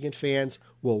the Michigan fans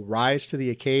will rise to the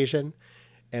occasion,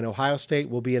 and Ohio State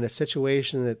will be in a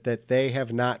situation that they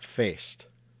have not faced.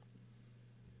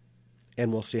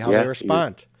 And we'll see how they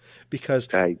respond. Because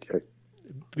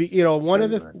one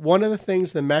of the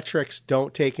things the metrics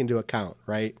don't take into account,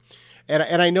 right?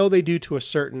 And I know they do to a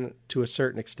certain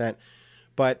extent,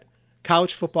 but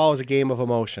college football is a game of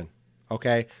emotion,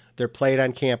 okay? They're played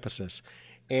on campuses,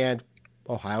 and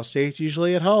Ohio State's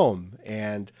usually at home,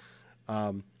 and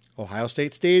Ohio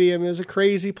State Stadium is a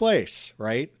crazy place,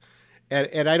 right?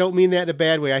 And I don't mean that in a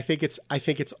bad way. I think it's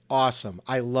awesome.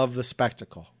 I love the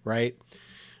spectacle, right?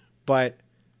 But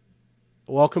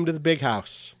welcome to the Big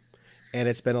House, and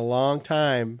it's been a long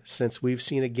time since we've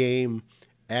seen a game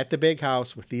at the Big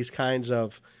House with these kinds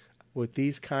of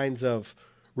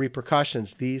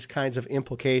repercussions, these kinds of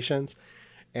implications,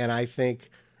 and I think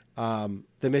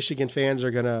the Michigan fans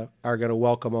are gonna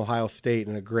welcome Ohio State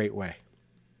in a great way.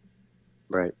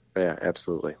 Right. Yeah.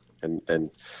 Absolutely.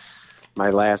 And my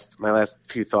last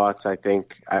few thoughts. I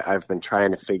think I've been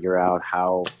trying to figure out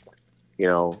how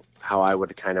I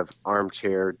would kind of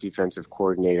armchair defensive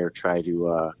coordinator try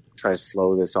to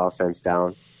slow this offense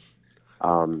down.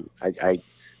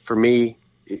 For me,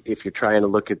 if you're trying to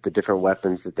look at the different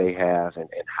weapons that they have and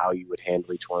how you would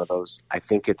handle each one of those, I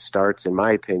think it starts, in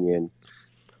my opinion,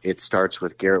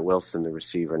 with Garrett Wilson, the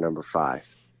receiver, number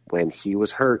 5. When he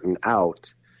was hurt and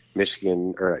out,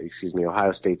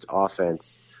 Ohio State's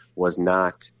offense was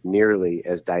not nearly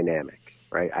as dynamic,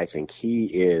 right? I think he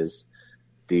is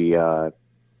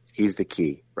he's the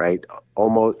key, right?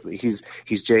 Almost he's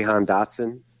Jahan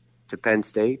Dotson to Penn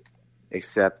State,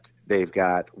 except they've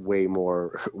got way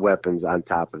more weapons on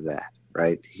top of that,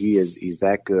 right? He's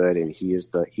that good, and he's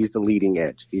the leading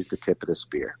edge. He's the tip of the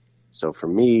spear. So for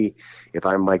me, if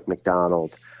I'm Mike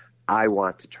McDonald, I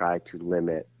want to try to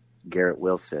limit Garrett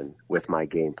Wilson with my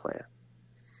game plan.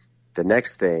 The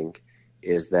next thing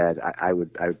is that I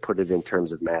would put it in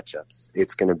terms of matchups.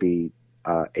 It's going to be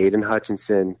Aiden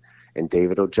Hutchinson and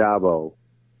David Ojabo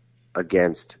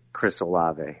against Chris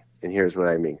Olave. And here's what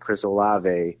I mean. Chris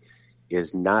Olave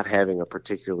is not having a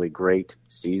particularly great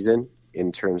season,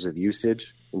 in terms of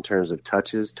usage, in terms of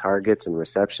touches, targets, and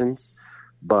receptions.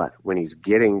 But when he's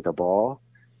getting the ball,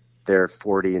 they're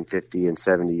 40 and 50 and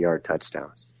 70-yard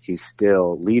touchdowns. He's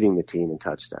still leading the team in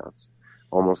touchdowns.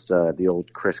 Almost the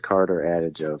old Chris Carter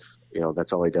adage of,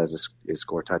 that's all he does is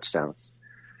score touchdowns.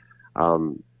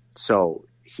 So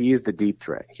he's the deep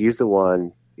threat. He's the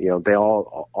one, they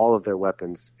all of their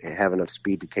weapons have enough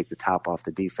speed to take the top off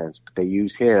the defense, but they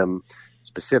use him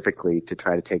specifically to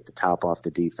try to take the top off the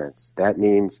defense. That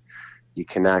means you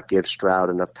cannot give Stroud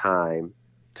enough time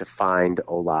to find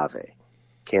Olave.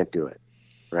 Can't do it,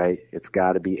 right? It's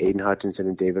got to be Aiden Hutchinson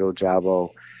and David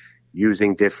Ojabo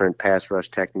using different pass rush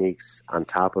techniques on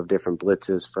top of different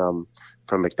blitzes from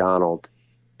McDonald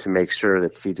to make sure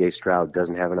that C.J. Stroud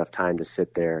doesn't have enough time to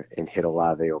sit there and hit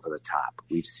Olave over the top.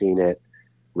 We've seen it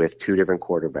with two different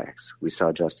quarterbacks. We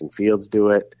saw Justin Fields do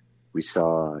it. We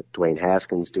saw Dwayne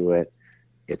Haskins do it.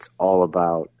 It's all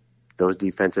about those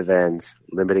defensive ends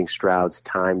limiting Stroud's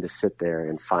time to sit there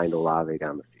and find Olave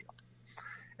down the field.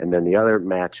 And then the other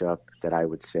matchup that I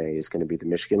would say is going to be the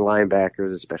Michigan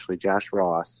linebackers, especially Josh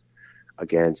Ross,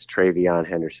 against TreVeyon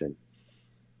Henderson.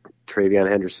 TreVeyon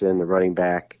Henderson, the running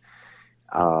back,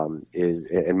 is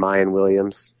and Mayan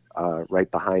Williams right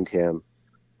behind him.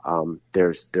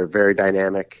 They're very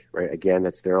dynamic, right? Again,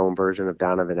 it's their own version of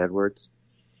Donovan Edwards.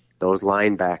 Those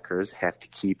linebackers have to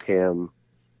keep him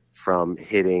from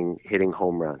hitting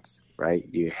home runs, right?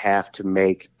 You have to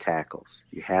make tackles.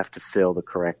 You have to fill the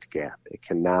correct gap. You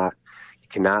cannot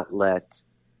let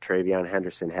TreVeyon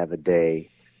Henderson have a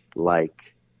day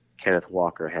like Kenneth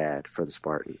Walker had for the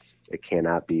Spartans. It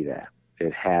cannot be that.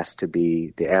 It has to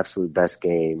be the absolute best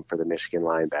game for the Michigan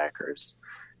linebackers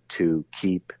to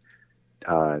keep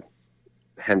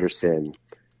Henderson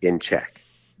in check.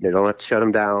 You don't have to shut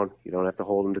him down. You don't have to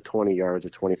hold him to 20 yards or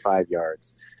 25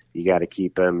 yards. You got to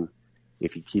keep him.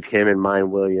 If you keep him and Mayan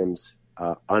Williams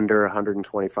under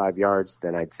 125 yards,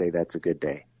 then I'd say that's a good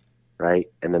day, right?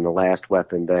 And then the last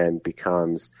weapon then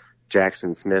becomes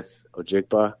Jackson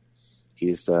Smith-Ojigba.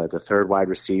 He's the third wide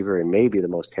receiver and maybe the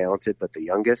most talented, but the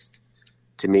youngest.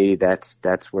 To me,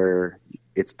 that's where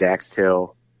it's Dax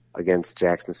Hill against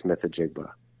Jackson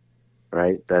Smith-Ojigba,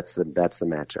 right? That's the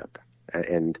matchup,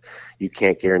 and you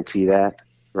can't guarantee that,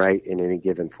 right, in any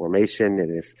given formation.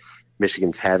 And if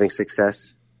Michigan's having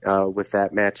success with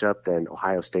that matchup, then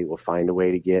Ohio State will find a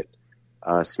way to get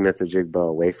Smith-Ojigba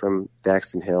away from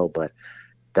Daxton Hill. But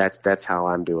that's how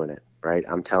I'm doing it, right?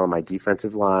 I'm telling my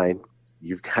defensive line,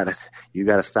 you got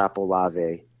to stop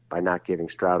Olave by not giving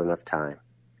Stroud enough time,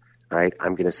 right?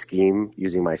 I'm going to scheme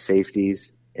using my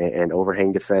safeties and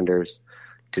overhang defenders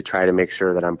to try to make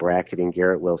sure that I'm bracketing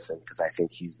Garrett Wilson because I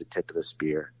think he's the tip of the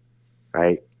spear,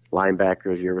 right?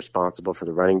 Linebackers, you're responsible for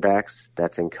the running backs.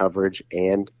 That's in coverage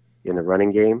and in the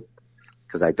running game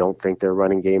because I don't think their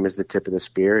running game is the tip of the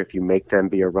spear. If you make them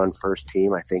be a run-first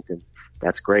team, I think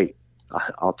that's great.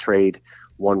 I'll trade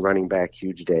one running back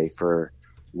huge day for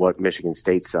what Michigan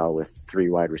State saw with 3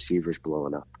 wide receivers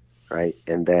blowing up, right?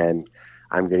 And then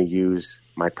I'm going to use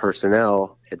my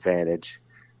personnel advantage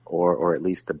or at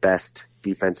least the best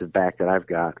defensive back that I've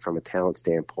got from a talent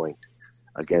standpoint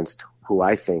against who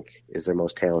I think is their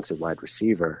most talented wide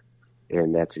receiver,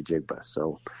 and that's Ojigba.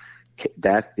 So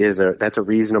that's a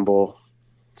reasonable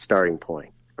starting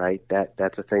point, right?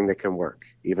 That's a thing that can work.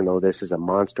 Even though this is a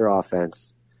monster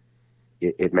offense,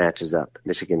 it matches up.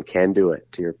 Michigan can do it,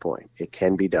 to your point. It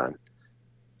can be done.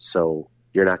 So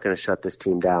you're not going to shut this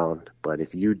team down. But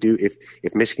if you do,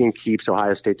 if Michigan keeps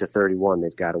Ohio State to 31,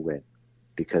 they've got to win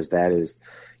because that is,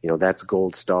 that's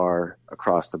gold star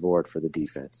across the board for the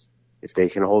defense. If they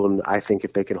can hold them, I think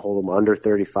if they can hold them under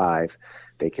 35,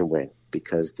 they can win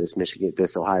because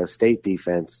this Ohio State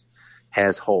defense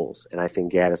has holes, and I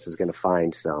think Gaddis is going to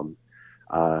find some.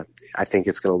 I think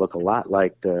it's going to look a lot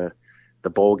like the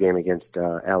bowl game against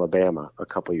Alabama a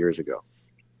couple years ago,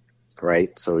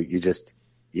 right? So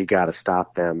you got to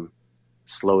stop them,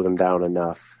 slow them down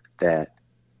enough that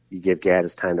you give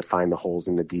Gaddis time to find the holes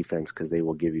in the defense because they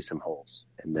will give you some holes.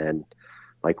 And then,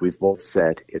 like we've both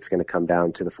said, it's going to come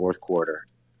down to the fourth quarter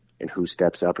and who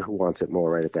steps up and who wants it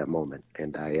more right at that moment.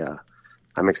 And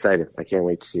I'm excited. I can't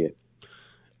wait to see it.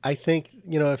 I think,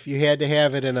 if you had to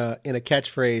have it in a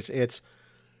catchphrase, it's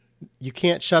you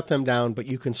can't shut them down, but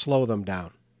you can slow them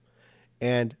down.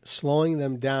 And slowing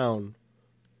them down,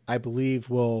 I believe,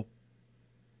 will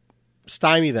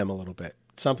stymie them a little bit,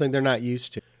 something they're not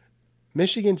used to.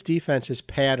 Michigan's defense is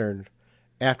patterned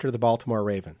after the Baltimore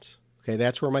Ravens. Okay,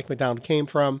 that's where Mike Macdonald came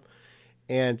from.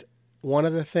 And one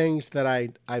of the things that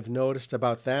I've noticed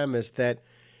about them is that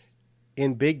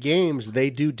in big games, they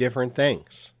do different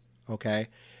things. Okay,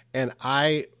 and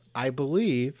I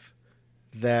believe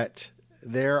that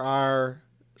there are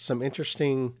some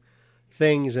interesting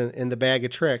things in the bag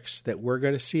of tricks that we're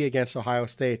going to see against Ohio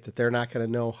State that they're not going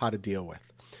to know how to deal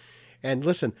with. And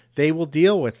listen, they will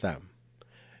deal with them.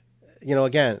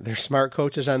 Again, they're smart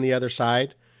coaches on the other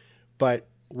side, but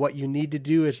what you need to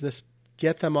do is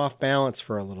get them off balance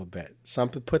for a little bit.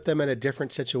 Put them in a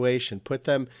different situation.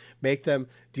 Make them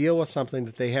deal with something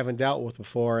that they haven't dealt with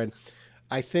before. And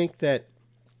I think that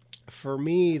for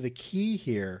me, the key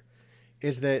here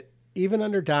is that even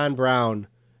under Don Brown,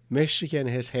 Michigan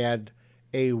has had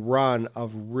a run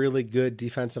of really good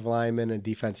defensive linemen and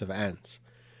defensive ends.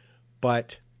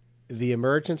 But the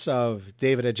emergence of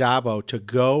David Ojabo to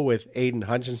go with Aiden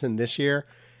Hutchinson this year,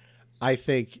 I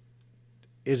think,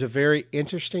 is a very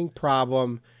interesting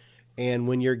problem. And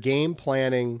when you're game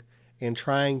planning and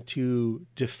trying to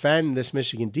defend this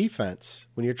Michigan defense,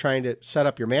 when you're trying to set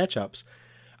up your matchups,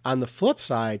 on the flip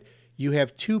side, you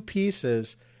have two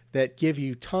pieces that give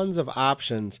you tons of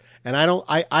options. And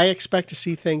I expect to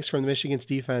see things from the Michigan's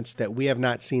defense that we have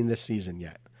not seen this season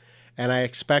yet. And I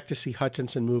expect to see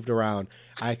Hutchinson moved around.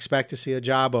 I expect to see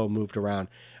Ojabo moved around.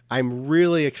 I'm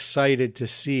really excited to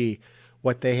see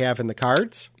what they have in the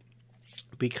cards,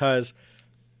 because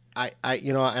and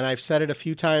I've said it a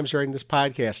few times during this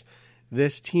podcast,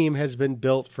 this team has been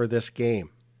built for this game.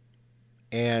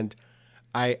 And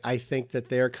I think that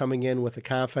they're coming in with a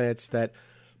confidence that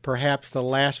perhaps the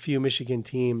last few Michigan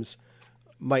teams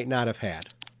might not have had.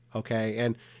 Okay.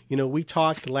 And, we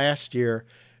talked last year,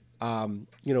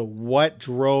 what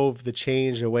drove the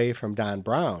change away from Don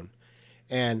Brown.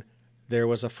 And there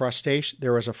was a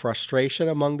frustration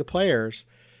among the players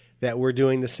that we're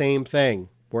doing the same thing.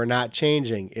 We're not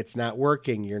changing. It's not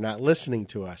working. You're not listening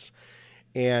to us.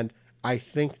 And I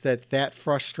think that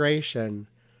frustration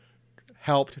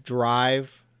helped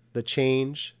drive the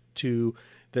change to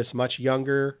this much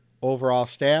younger overall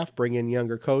staff, bring in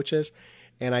younger coaches.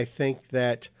 And I think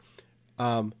that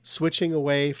switching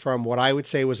away from what I would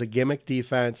say was a gimmick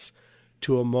defense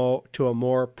to a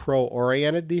more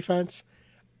pro-oriented defense,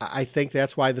 I think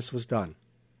that's why this was done.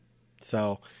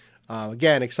 So,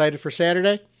 again, excited for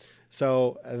Saturday.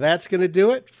 So that's going to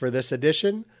do it for this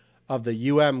edition of the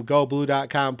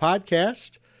UMGoBlue.com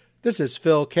podcast. This is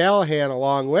Phil Callahan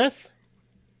along with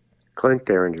Clint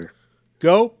Derringer.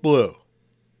 Go Blue.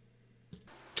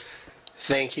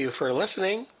 Thank you for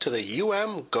listening to the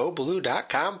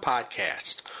UMGoBlue.com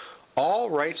podcast. All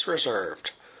rights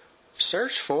reserved.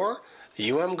 Search for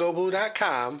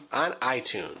UMGoBlue.com on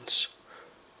iTunes.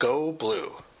 Go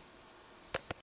Blue.